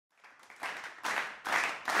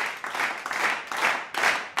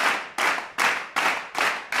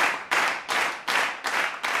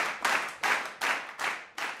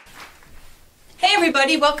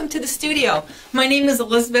everybody, welcome to the studio. My name is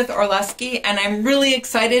Elizabeth Orleski and I'm really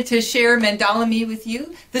excited to share Mandala-Me with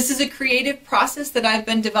you. This is a creative process that I've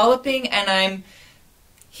been developing and I'm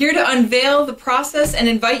here to unveil the process and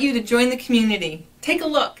invite you to join the community. Take a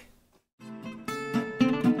look.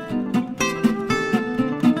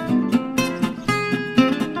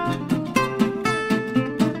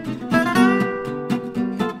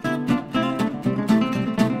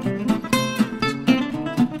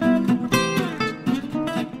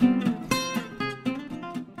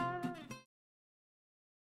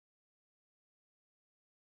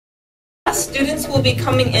 Students will be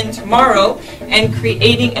coming in tomorrow and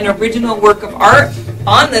creating an original work of art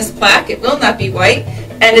on this plaque. It will not be white,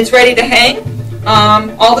 and it's ready to hang.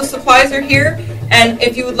 All the supplies are here, and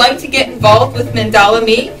if you would like to get involved with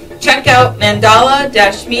Mandala-Me, check out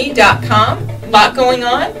mandala-me.com. A lot going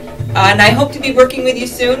on, and I hope to be working with you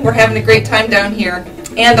soon. We're having a great time down here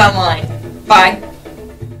and online. Bye.